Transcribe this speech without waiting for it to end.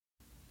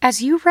As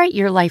you write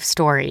your life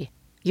story,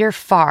 you're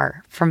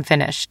far from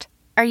finished.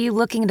 Are you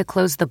looking to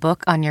close the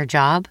book on your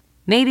job?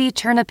 Maybe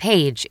turn a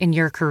page in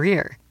your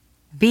career?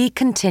 Be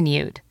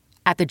continued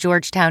at the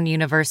Georgetown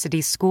University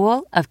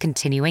School of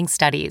Continuing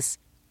Studies.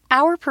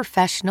 Our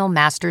professional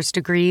master's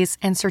degrees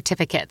and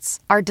certificates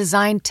are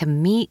designed to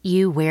meet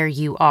you where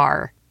you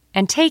are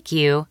and take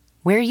you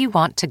where you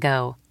want to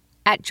go.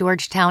 At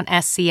Georgetown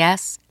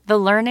SCS, the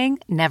learning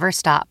never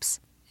stops,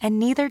 and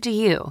neither do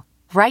you.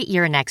 Write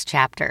your next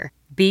chapter.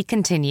 Be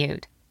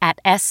continued at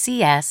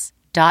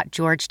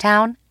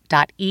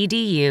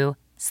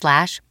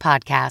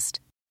scs.georgetown.edu/podcast.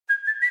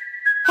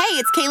 Hey,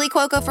 it's Kaylee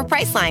Cuoco for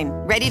Priceline.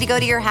 Ready to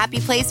go to your happy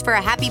place for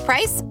a happy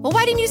price? Well,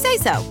 why didn't you say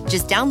so?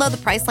 Just download the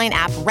Priceline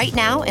app right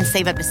now and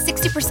save up to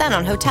 60%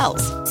 on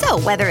hotels. So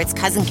whether it's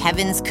Cousin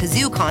Kevin's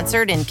Kazoo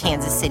Concert in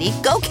Kansas City,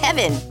 go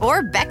Kevin,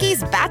 or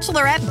Becky's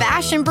Bachelorette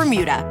Bash in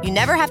Bermuda, you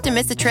never have to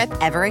miss a trip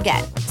ever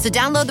again. So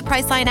download the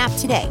Priceline app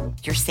today.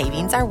 Your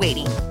savings are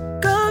waiting.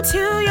 Go to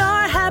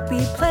your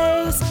happy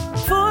place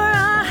for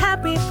a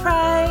happy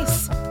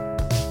price.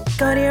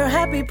 Go to your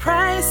happy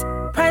price,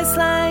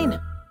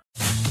 Priceline.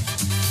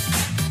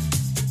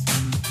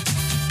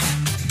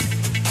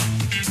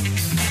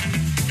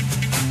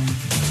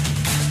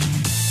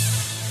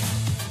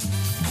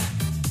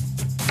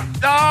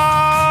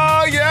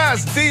 Oh,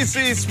 yes,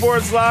 DC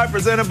Sports Live,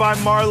 presented by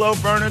Marlowe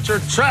Furniture.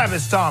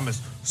 Travis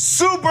Thomas,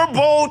 Super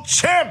Bowl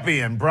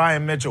champion,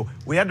 Brian Mitchell.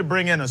 We had to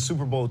bring in a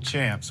Super Bowl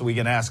champ so we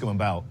can ask him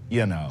about,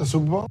 The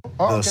Super Bowl?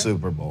 Oh, the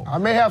Super Bowl. I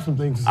may have some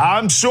things to say.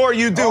 I'm sure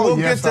you do. We'll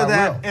yes, get to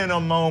that will. in a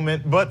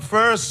moment. But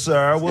first,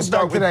 sir, we'll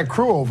start with that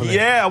crew over there.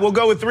 Yeah, we'll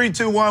go with 3,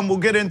 2, 1. We'll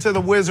get into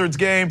the Wizards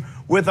game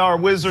with our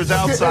Wizards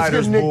Outsiders,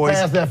 let's get Nick boys.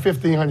 past that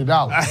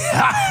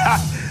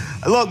 $1,500.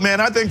 Look, man,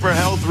 I think for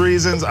health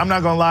reasons, I'm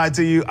not going to lie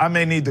to you, I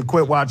may need to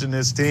quit watching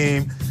this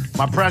team.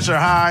 My pressure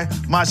high,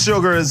 my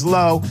sugar is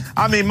low.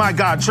 I mean, my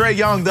God, Trae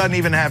Young doesn't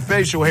even have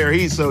facial hair.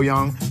 He's so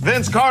young.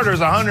 Vince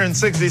Carter's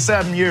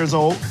 167 years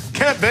old.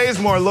 Kent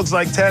Bazemore looks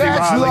like Teddy Riley.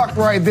 That's luck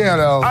right there,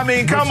 though. I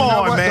mean, come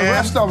on, man. The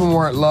rest of them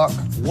weren't luck.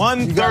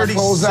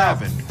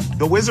 137.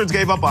 The Wizards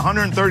gave up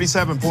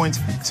 137 points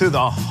to the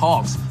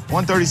Hawks.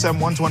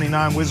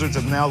 137-129. Wizards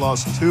have now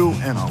lost 2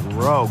 in a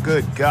row.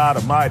 Good God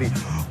almighty.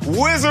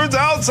 Wizards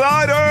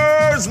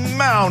Outsiders,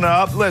 mount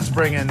up. Let's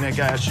bring in Nick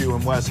Ashew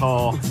and Wes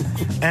Hall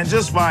and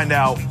just find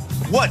out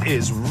what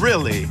is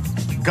really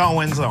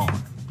going on.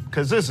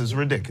 Because this is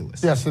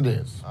ridiculous. Yes, it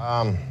is.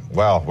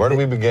 Well, where do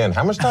we begin?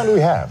 How much time do we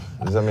have?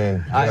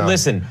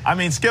 Listen. I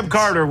mean, Skip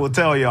Carter will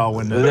tell y'all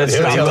when he'll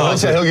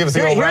give us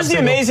Here's the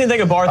amazing thing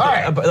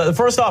about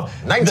first off,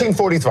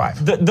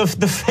 1945.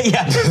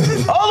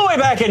 All the way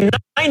back in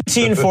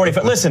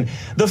 1945. Listen,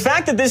 the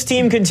fact that this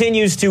team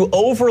continues to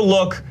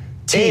overlook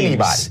teams.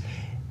 Anybody.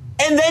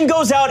 And then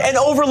goes out and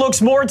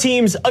overlooks more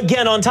teams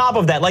again on top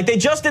of that. Like they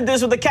just did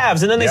this with the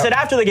Cavs. And then they said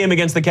after the game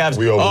against the Cavs,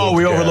 we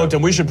overlooked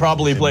them. We should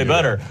probably play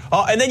better.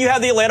 And then you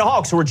have the Atlanta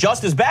Hawks, who were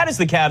just as bad as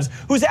the Cavs,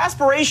 whose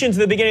aspirations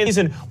at the beginning of the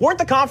season weren't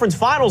the conference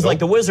finals like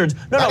the Wizards.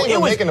 It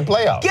was making the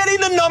playoffs. Getting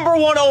the number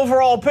 1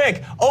 overall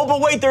pick. Oh,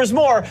 but wait, there's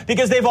more,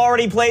 because they've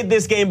already played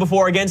this game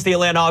before against the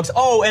Atlanta Hawks.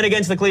 Oh, and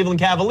against the Cleveland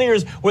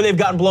Cavaliers, where they've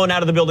gotten blown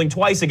out of the building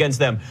twice against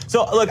them.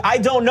 So, look, I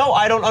don't know.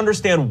 I don't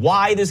understand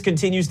why this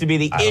continues to be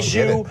the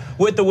issue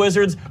with the Wizards,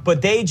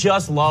 but they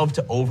just love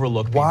to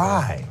overlook people.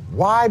 Why?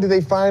 Why do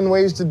they find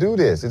ways to do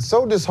this? It's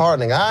so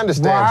disheartening. I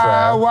understand,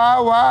 Trav.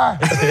 Why?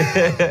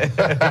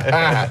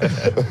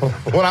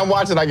 When I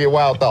watch it, I get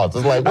wild thoughts.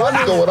 It's like,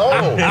 what's going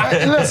on?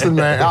 Listen,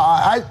 man.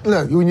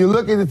 Look, when you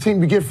look at the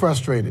team, you get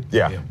frustrated.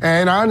 Yeah.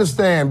 And I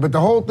understand, but the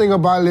whole thing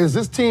about it is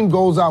this team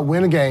goes out,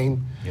 win a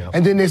game,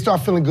 and then they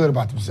start feeling good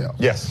about themselves.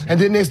 Yes. And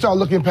then they start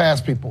looking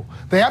past people.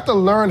 They have to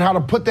learn how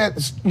to put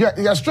that, you got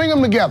to string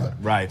them together.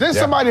 Right. Then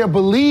somebody will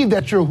believe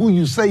that you're who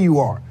you say you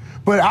are.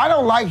 But I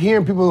don't like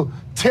hearing people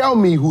tell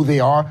me who they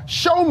are.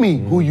 Show me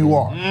who you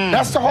are.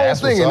 That's the whole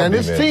thing. And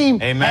this team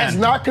has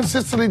not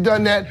consistently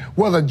done that,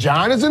 whether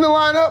John is in the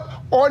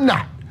lineup or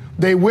not.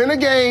 They win a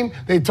game,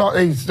 they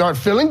start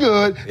feeling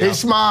good, they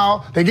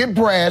smile, they get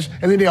brash,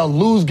 and then they'll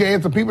lose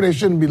games to people they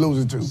shouldn't be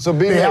losing to. So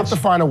they have to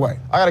find a way.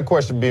 I got a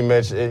question, B.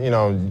 Mitch.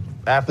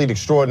 Athlete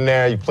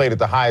extraordinaire, you played at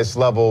the highest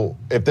level.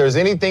 If there's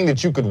anything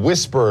that you could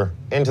whisper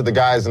into the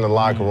guys in the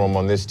locker room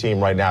on this team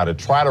right now to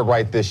try to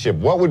right this ship,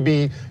 what would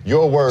be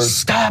your words?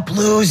 Stop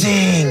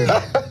losing.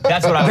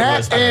 That's what I would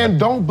whisper. And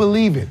don't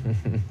believe it.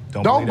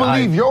 Don't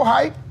believe your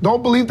hype.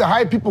 Don't believe the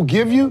hype people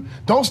give you.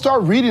 Don't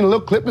start reading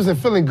little clippings and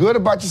feeling good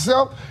about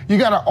yourself. You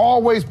got to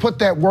always put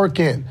that work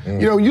in.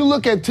 You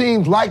look at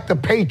teams like the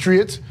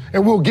Patriots,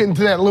 and we'll get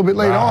into that a little bit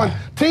later on.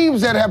 Teams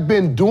that have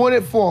been doing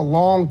it for a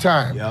long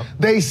time,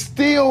 they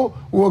still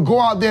will go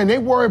out there and they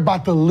worry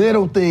about the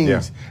little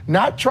things,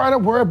 not trying to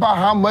worry about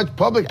how much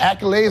public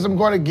accolades I'm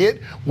going to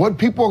get, what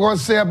people are going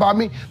to say about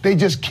me. They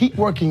just keep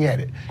working at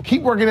it,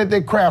 keep working at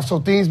their craft, so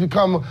things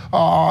become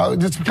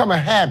a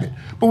habit.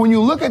 But when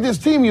you look at this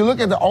team, you look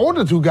at the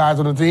older two guys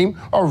on the team,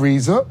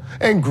 Ariza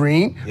and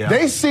Green,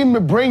 they seem to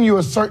bring you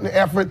a certain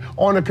effort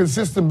on a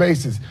consistent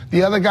basis.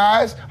 The other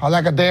guys are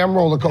like a damn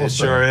roller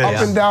coaster,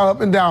 up and down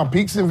up and down,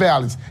 peaks and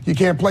valleys. You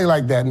can't play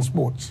like that in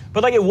sports.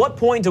 But like, at what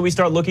point do we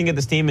start looking at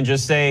this team and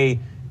just say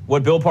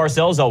what Bill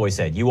Parcells always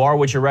said, you are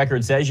what your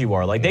record says you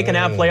are? Like, they can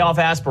have playoff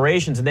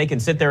aspirations and they can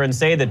sit there and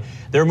say that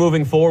they're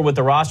moving forward with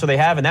the roster they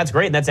have, and that's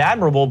great and that's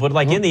admirable, but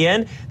like in the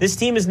end, this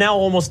team is now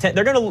almost 10.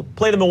 They're going to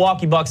play the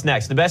Milwaukee Bucks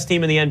next, the best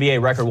team in the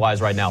NBA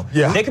record-wise right now.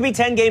 Yeah. They could be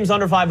 10 games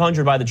under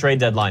 500 by the trade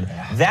deadline.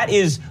 That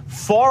is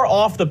far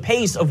off the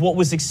pace of what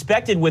was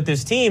expected with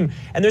this team,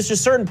 and there's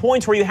just certain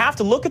points where you have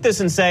to look at this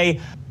and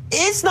say,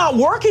 it's not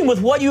working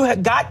with what you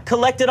got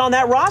collected on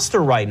that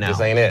roster right now.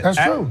 This ain't it.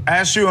 That's true.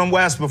 Ask you and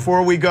Wes,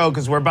 before we go,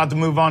 because we're about to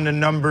move on to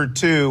number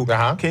 2,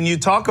 can you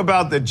talk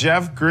about the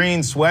Jeff Green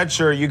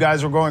sweatshirt you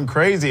guys were going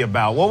crazy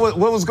about? What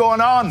was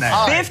going on there?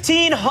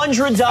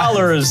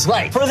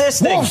 $1,500 for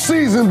this thing. Wolf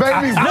season,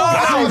 baby.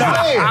 No.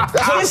 That's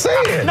what I'm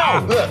saying.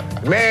 No. Look,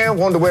 man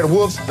wanted to wear the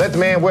Wolves. Let the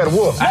man wear the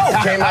Wolves.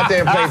 Came out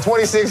there and played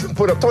 26,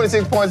 put up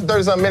 26 points in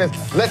 30-something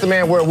minutes. Let the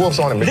man wear Wolves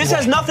on him. This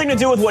has nothing to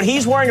do with what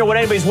he's wearing or what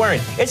anybody's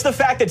wearing. It's the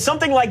fact that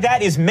something like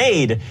that is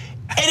made,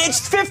 and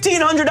it's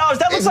 $1,500.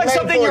 That looks like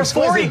something you're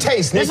 40.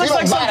 Taste, Nick. This looks you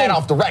like don't buy something that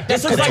off the rack.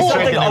 This That's looks like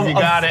something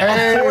couture.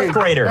 a fourth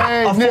grader.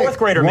 A fourth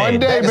grader made. One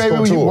day, baby,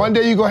 couture. one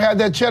day you're going to have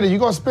that cheddar. You're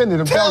going to spend it.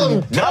 I'm telling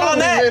you. Not on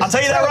that. I'll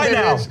tell you that right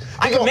now.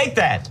 I can make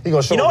that. You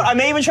know what? I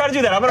may even try to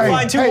do that. I'm going to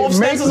find 2 wolf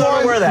stencils and I'm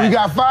going to wear that. You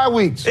got 5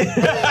 weeks. All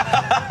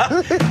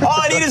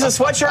I need is a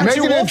sweatshirt and Make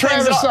 2 it in wolf things.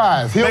 Travis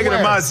size. Make it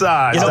in my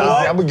size. You know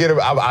what?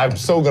 I'm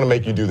so going to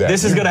make you do that.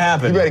 This is going to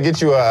happen. You better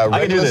get you a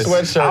regular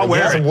sweatshirt. I'll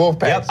wear some it. wolf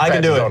patches. Yep, I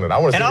can do it. On it.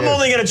 And I'm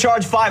only going to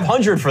charge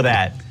 $500 for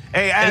that.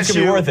 Hey, it's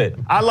gonna be worth it.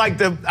 I like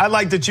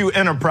that you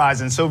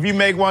enterprising. So if you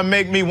make one,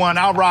 make me one.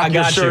 I'll rock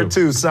your shirt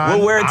too, son.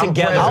 We'll wear it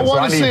together. I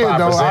want to see it,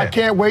 though. I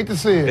can't wait to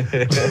see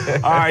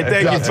it. All right,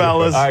 thank you,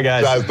 fellas. All right,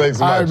 guys. Thanks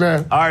so much. All right,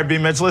 man. All right,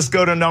 B-Mitch, let's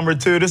go to number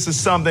 2. This is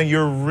something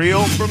you're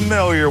real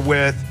familiar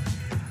with.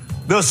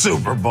 The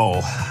Super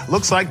Bowl.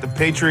 Looks like the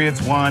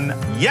Patriots won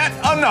yet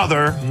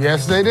another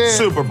Yes, they did.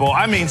 Super Bowl.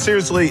 I mean,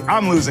 seriously,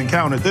 I'm losing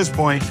count at this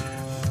point.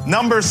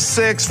 Number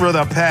 6 for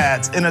the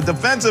Pats. In a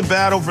defensive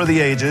battle for the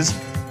ages,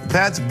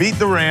 Pats beat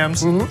the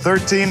Rams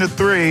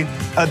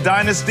 13-3. A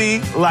dynasty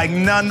like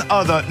none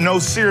other. No,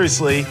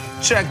 seriously,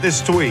 check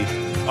this tweet.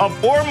 A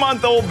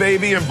 4-month-old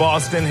baby in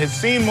Boston has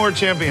seen more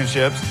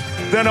championships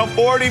than a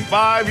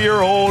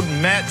 45-year-old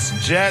Mets,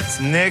 Jets,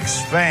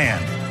 Knicks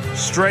fan.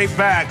 Straight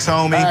facts,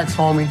 homie. Facts,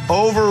 homie.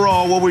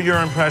 Overall, what were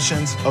your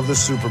impressions of the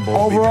Super Bowl?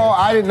 Overall,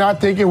 I did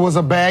not think it was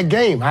a bad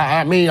game.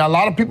 I mean, a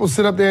lot of people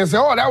sit up there and say,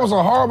 oh, that was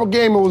a horrible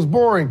game. It was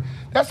boring.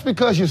 That's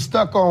because you're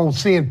stuck on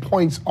seeing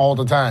points all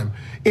the time.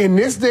 In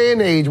this day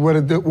and age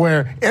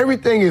where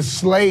everything is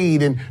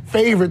slayed and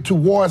favored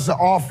towards the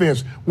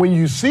offense, when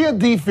you see a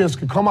defense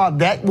can come out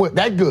that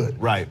good,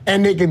 right,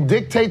 and they can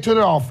dictate to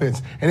the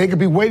offense, and they could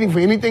be waiting for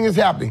anything that's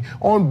happening.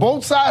 On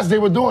both sides, they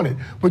were doing it.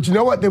 But you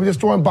know what? They were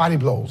just throwing body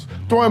blows.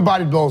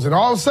 And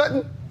all of a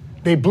sudden,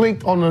 they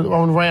blinked on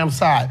the Rams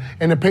side,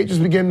 and the Patriots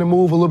began to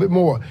move a little bit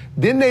more.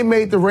 Then they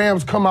made the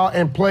Rams come out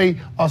and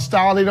play a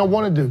style they don't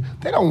want to do.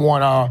 They don't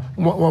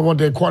want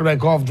their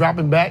quarterback off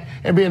dropping back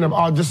and being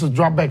just a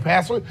drop back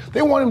passer.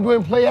 They want him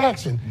doing play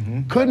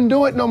action. Couldn't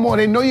do it no more.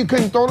 They know you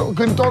couldn't throw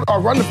or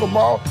run the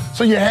football,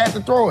 so you had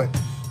to throw it.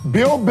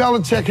 Bill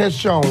Belichick has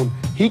shown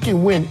he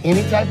can win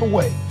any type of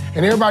way.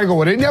 And everybody go,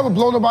 well, they never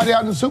blow nobody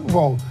out in the Super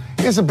Bowl.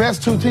 It's the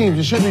best 2 teams.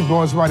 You shouldn't be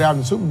blowing somebody out in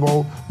the Super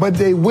Bowl, but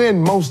they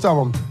win most of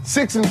them.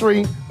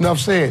 6-3, enough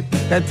said.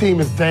 That team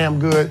is damn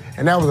good,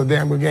 and that was a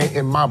damn good game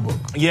in my book.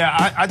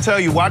 Yeah, I tell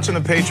you, watching the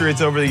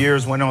Patriots over the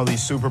years win all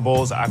these Super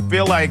Bowls, I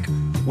feel like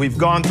we've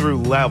gone through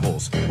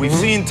levels. We've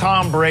seen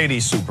Tom Brady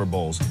Super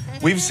Bowls.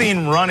 We've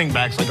seen running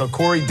backs like a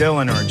Corey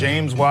Dillon or a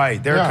James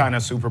White, their kind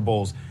of Super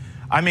Bowls.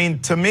 I mean,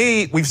 to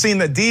me, we've seen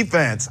the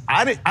defense.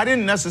 I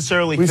didn't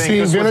necessarily think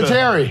this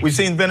was We've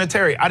seen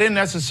Vinatieri. I didn't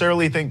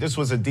necessarily think this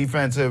was a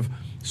defensive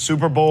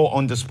Super Bowl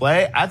on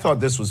display. I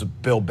thought this was a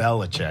Bill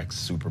Belichick's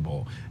Super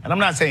Bowl. And I'm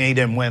not saying he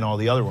didn't win all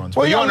the other ones,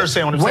 but you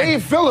understand what I'm saying.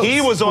 Wade Phillips he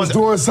was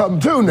doing something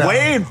too now.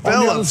 Wade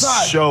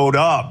Phillips showed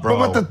up, bro.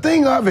 But the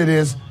thing of it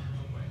is,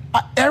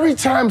 every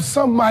time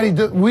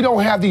we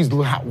don't have these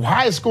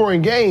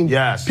high-scoring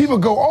games, people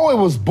go, oh, it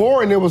was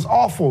boring, it was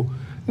awful.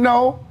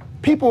 No.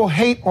 People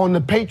hate on the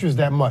Patriots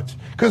that much.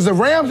 Because the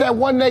Rams that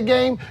won that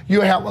game,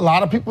 you have a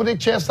lot of people with their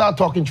chests out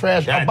talking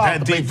trash about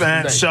that the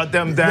defense, shut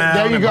them down,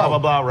 there you go. Blah, blah,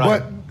 blah,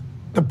 right. But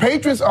the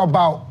Patriots are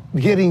about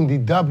getting the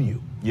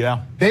W.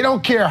 Yeah. They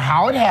don't care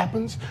how it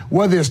happens,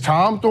 whether it's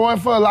Tom throwing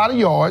for a lot of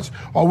yards,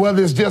 or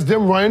whether it's just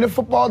them running the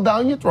football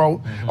down your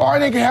throat, or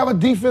they can have a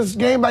defense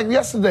game like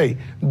yesterday.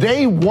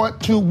 They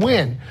want to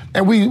win.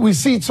 And we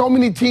see so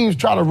many teams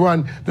try to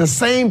run the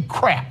same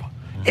crap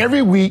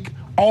every week,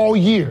 all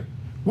year.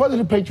 What do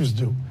the Patriots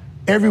do?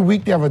 Every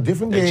week they have a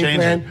different game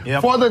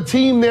plan for the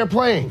team they're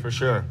playing. For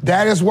sure.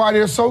 That is why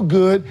they're so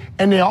good,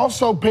 and they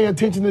also pay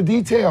attention to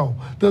detail,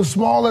 the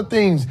smaller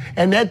things,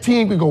 and that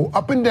team can go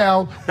up and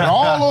down with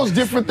all those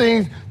different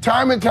things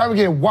time and time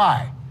again.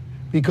 Why?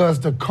 Because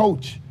the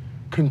coach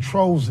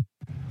controls it.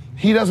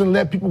 He doesn't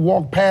let people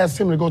walk past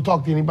him to go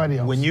talk to anybody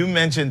else. When you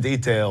mention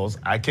details,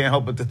 I can't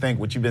help but to think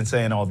what you've been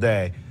saying all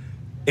day.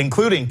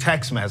 including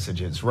text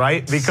messages,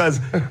 right? Because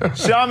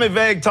Sean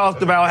McVay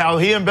talked about how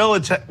he and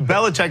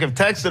Belichick have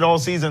texted all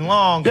season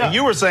long, and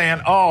you were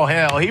saying, oh,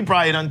 hell, he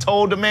probably done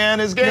told the man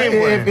his game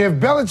plan. If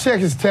Belichick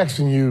is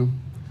texting you,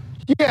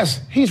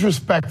 yes, he's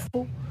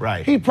respectful.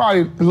 Right. He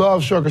probably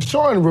loves Sean, because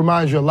Sean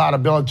reminds you a lot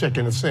of Belichick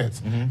in a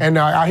sense. And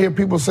I hear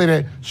people say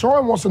that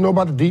Sean wants to know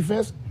about the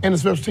defense and the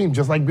special team,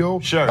 just like Bill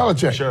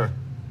Belichick. Sure.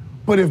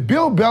 But if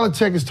Bill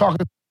Belichick is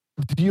talking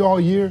to you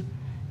all year,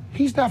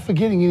 he's not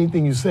forgetting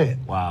anything you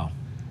said. Wow.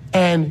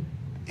 And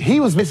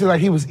he was basically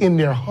like he was in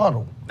their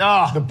huddle.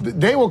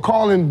 They were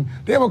calling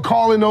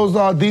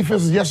those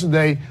defenses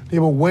yesterday. They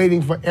were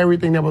waiting for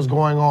everything that was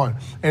going on.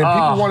 And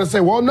people want to say,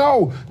 well,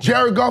 no,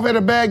 Jared Goff had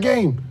a bad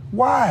game.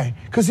 Why?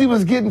 Because he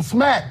was getting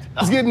smacked. He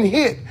was getting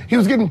hit. He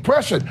was getting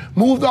pressured,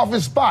 moved off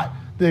his spot.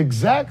 The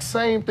exact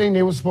same thing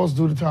they were supposed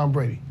to do to Tom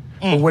Brady.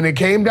 But when it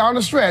came down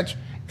the stretch,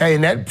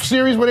 in that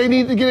series where they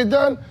needed to get it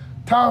done,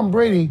 Tom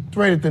Brady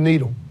threaded the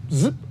needle.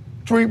 Zip.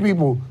 3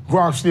 people,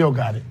 Gronk still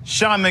got it.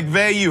 Sean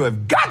McVay, you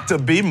have got to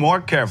be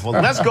more careful.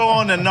 Let's go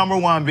on to number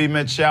 1,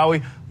 B-Mitch, shall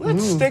we?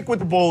 Let's stick with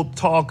the bold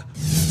talk,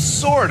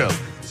 sort of.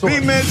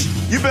 B-Mitch,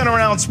 you've been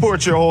around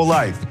sports your whole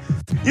life.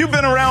 You've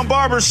been around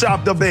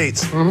barbershop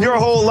debates your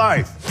whole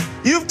life.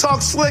 You've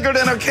talked slicker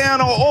than a can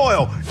of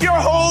oil your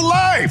whole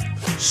life.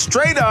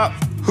 Straight up,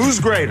 who's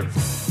greater,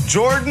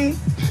 Jordan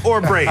or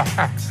Brady?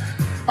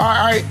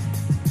 I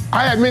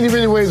have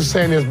many ways of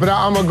saying this, but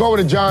I'm going to go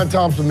with the John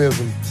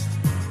Thompsonism.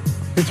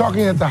 You're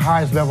talking at the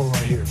highest level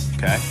right here.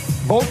 Okay.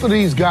 Both of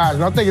these guys,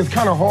 and I think it's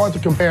kind of hard to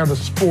compare the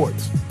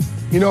sports.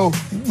 You know,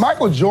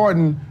 Michael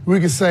Jordan,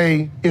 we could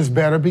say, is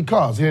better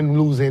because he didn't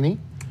lose any.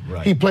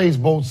 Right. He plays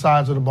both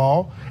sides of the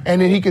ball,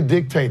 and then he could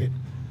dictate it.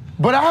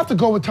 But I have to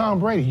go with Tom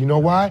Brady. You know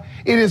why?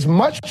 It is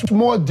much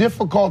more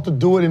difficult to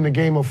do it in the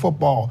game of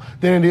football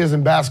than it is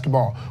in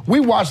basketball.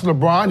 We watch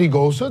LeBron, he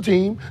goes to a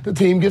team, the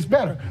team gets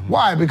better.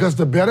 Why? Because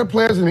the better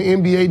players in the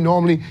NBA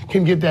normally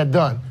can get that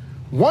done.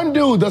 One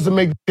dude doesn't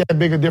make that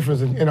big a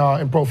difference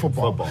in pro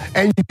football.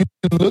 And you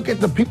look at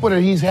the people that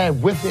he's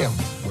had with him.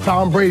 Right.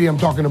 Tom Brady, I'm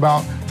talking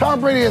about.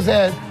 Tom Brady has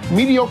had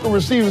mediocre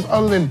receivers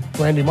other than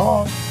Randy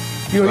Moss.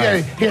 You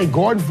know, he had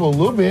Gordon for a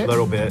little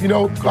bit. You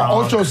know,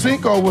 Ocho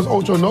Cinco was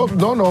Ocho No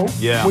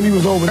when he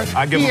was over there.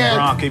 I give him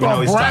Gronk, even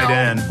though he's Brown, tight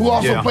end. Who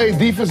also played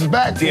defensive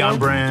back. Deion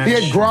Branch. He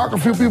had Gronk, a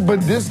few people,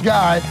 but this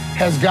guy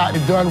has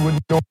gotten it done with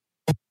no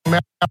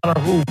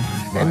matter who.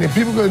 Right. And if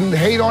people can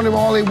hate on him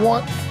all they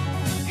want,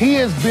 he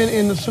has been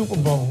in the Super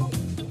Bowl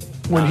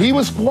when he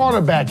was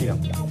quarterbacking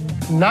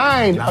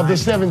 9 of the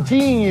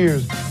 17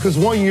 years, because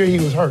 1 year he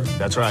was hurt.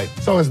 That's right.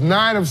 So it's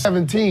 9 of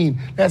 17.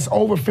 That's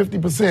over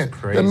 50%.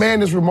 Crazy. The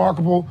man is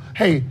remarkable.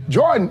 Hey,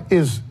 Jordan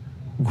is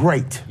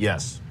great.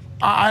 Yes.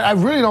 I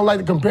really don't like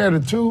to compare the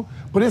two,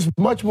 but it's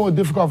much more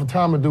difficult for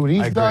Tom to do what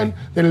he's done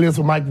than it is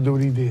for Mike to do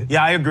what he did.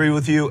 Yeah, I agree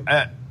with you.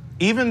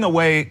 Even the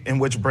way in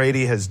which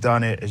Brady has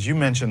done it, as you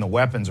mentioned, the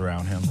weapons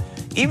around him,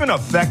 even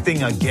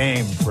affecting a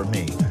game for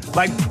me.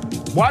 Like,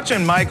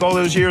 watching Mike all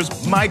those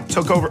years, Mike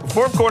took over.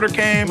 Fourth quarter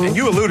came, and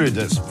you alluded to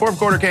this. Fourth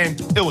quarter came,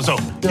 it was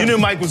over. Yeah. You knew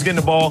Mike was getting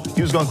the ball.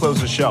 He was going to close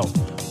the show.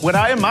 What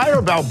I admire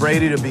about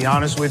Brady, to be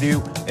honest with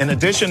you, in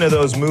addition to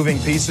those moving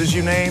pieces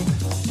you named,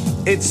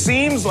 it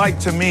seems like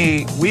to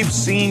me we've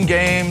seen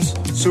games,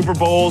 Super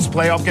Bowls,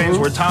 playoff games,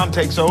 where Tom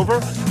takes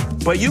over.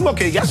 But you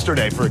look at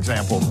yesterday, for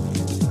example,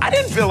 I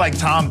didn't feel like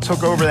Tom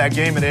took over that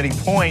game at any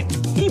point.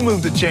 He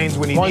moved the chains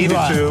when he needed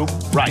to.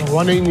 Right.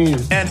 When he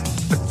needed. And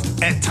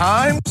at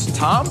times,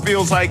 Tom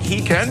feels like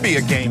he can be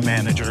a game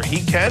manager.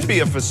 He can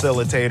be a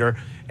facilitator,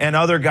 and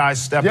other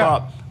guys step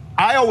up.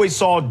 I always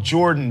saw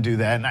Jordan do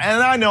that. And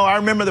I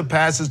remember the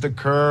passes to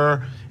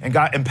Kerr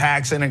and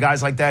Paxson and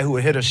guys like that who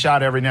would hit a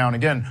shot every now and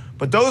again.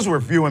 But those were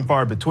few and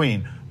far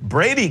between.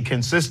 Brady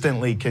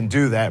consistently can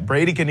do that.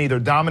 Brady can either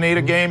dominate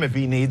a game if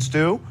he needs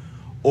to,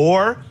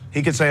 or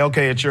he could say,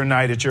 okay, it's your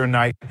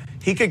night.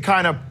 He could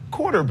kind of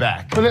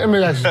quarterback. But let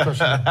me ask you a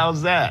question.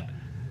 How's that?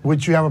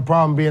 Would you have a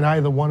problem being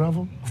either one of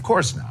them? Of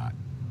course not.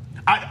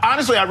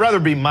 Honestly, I'd rather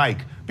be Mike,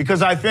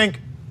 because I think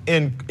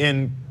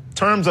in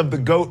terms of the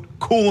GOAT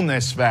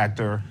coolness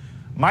factor,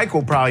 Mike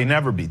will probably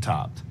never be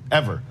topped,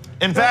 ever.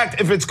 In fact,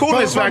 if it's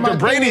coolness factor,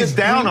 Brady's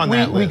down on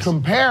that list. We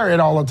compare it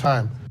all the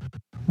time.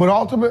 But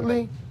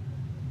ultimately,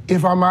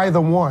 if I'm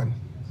either one,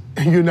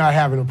 you're not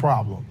having a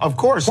problem. Of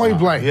course Point not.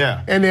 blank.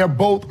 Yeah. And they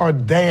both are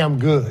damn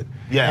good.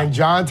 Yeah. And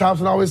John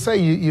Thompson always say,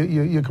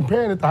 you're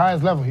comparing at the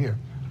highest level here.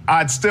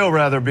 I'd still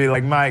rather be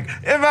like Mike.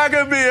 If I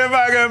could be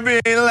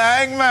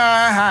like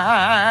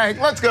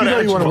Mike. Let's go to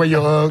extra you want to wear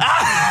your Uggs.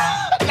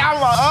 Not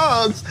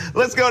my Uggs.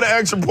 Let's go to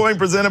Extra Point,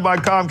 presented by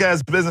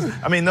Comcast Business.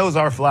 I mean, those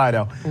are fly,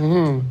 though.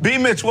 B.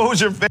 Mitch, what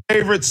was your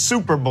favorite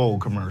Super Bowl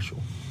commercial?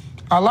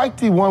 I like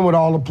the one with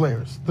all the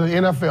players, the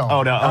NFL.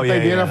 I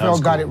think the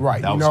NFL got it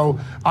right. You know,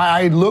 cool.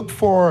 I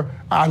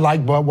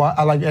like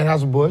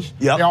Anheuser-Busch.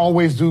 Yep. They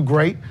always do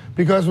great,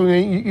 because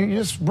when you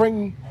just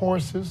bring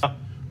horses,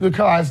 the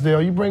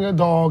Clydesdale, you bring a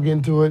dog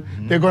into it,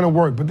 they're going to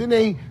work. But then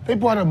they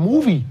brought a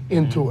movie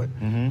into it.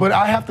 But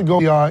I have to go.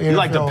 NFL. You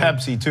like the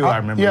Pepsi too, I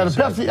remember. Yeah, the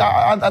Pepsi.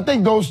 I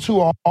think those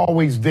two are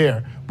always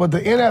there. But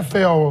the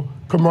NFL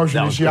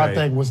commercial this year, I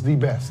think, was the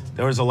best.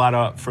 There was a lot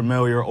of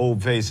familiar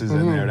old faces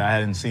in there that I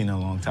hadn't seen in a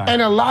long time.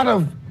 And a lot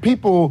of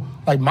people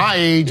like my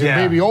age and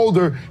maybe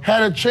older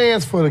had a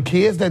chance for the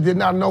kids that did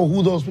not know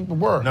who those people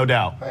were. No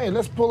doubt. Hey,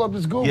 let's pull up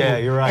this Google. Yeah,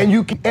 you're right. And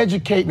you can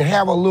educate and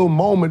have a little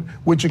moment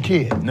with your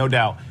kid. No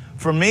doubt.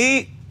 For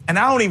me, and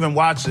I don't even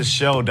watch this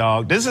show,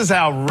 dog. This is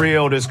how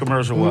real this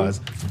commercial was.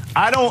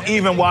 I don't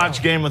even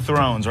watch Game of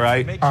Thrones,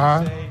 right?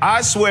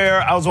 I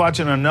swear I was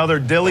watching another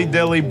Dilly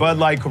Dilly Bud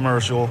Light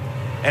commercial,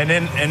 and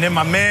then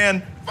my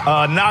man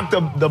knocked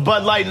the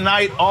Bud Light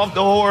Knight off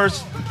the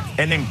horse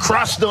and then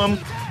crushed him,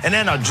 and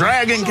then a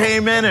dragon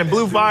came in and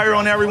blew fire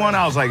on everyone.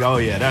 I was like, oh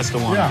yeah, that's the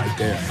one right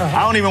there. I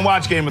don't even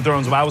watch Game of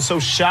Thrones, but I was so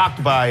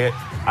shocked by it.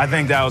 I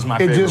think that was my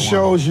favorite one. It just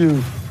shows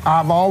you,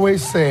 I've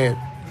always said,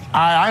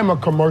 I'm a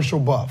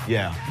commercial buff.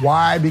 Yeah.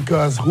 Why?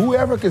 Because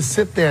whoever can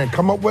sit there and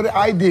come up with an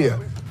idea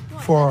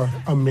for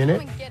a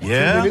minute, 2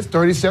 minutes,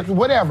 30 seconds,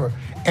 whatever,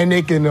 and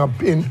they can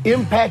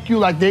impact you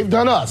like they've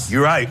done us.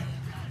 You're right.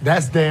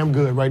 That's damn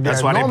good right there.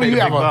 That's why normally they pay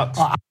the you big have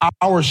bucks. an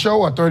hour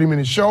show, a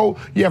 30-minute show.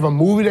 You have a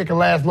movie that can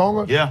last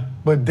longer. Yeah.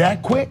 But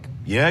that quick?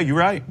 Yeah, you're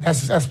right.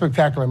 That's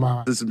spectacular in my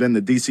eyes. This has been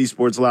the DC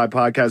Sports Live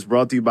podcast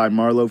brought to you by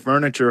Marlowe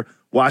Furniture,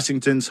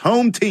 Washington's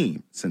home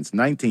team since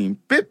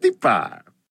 1955.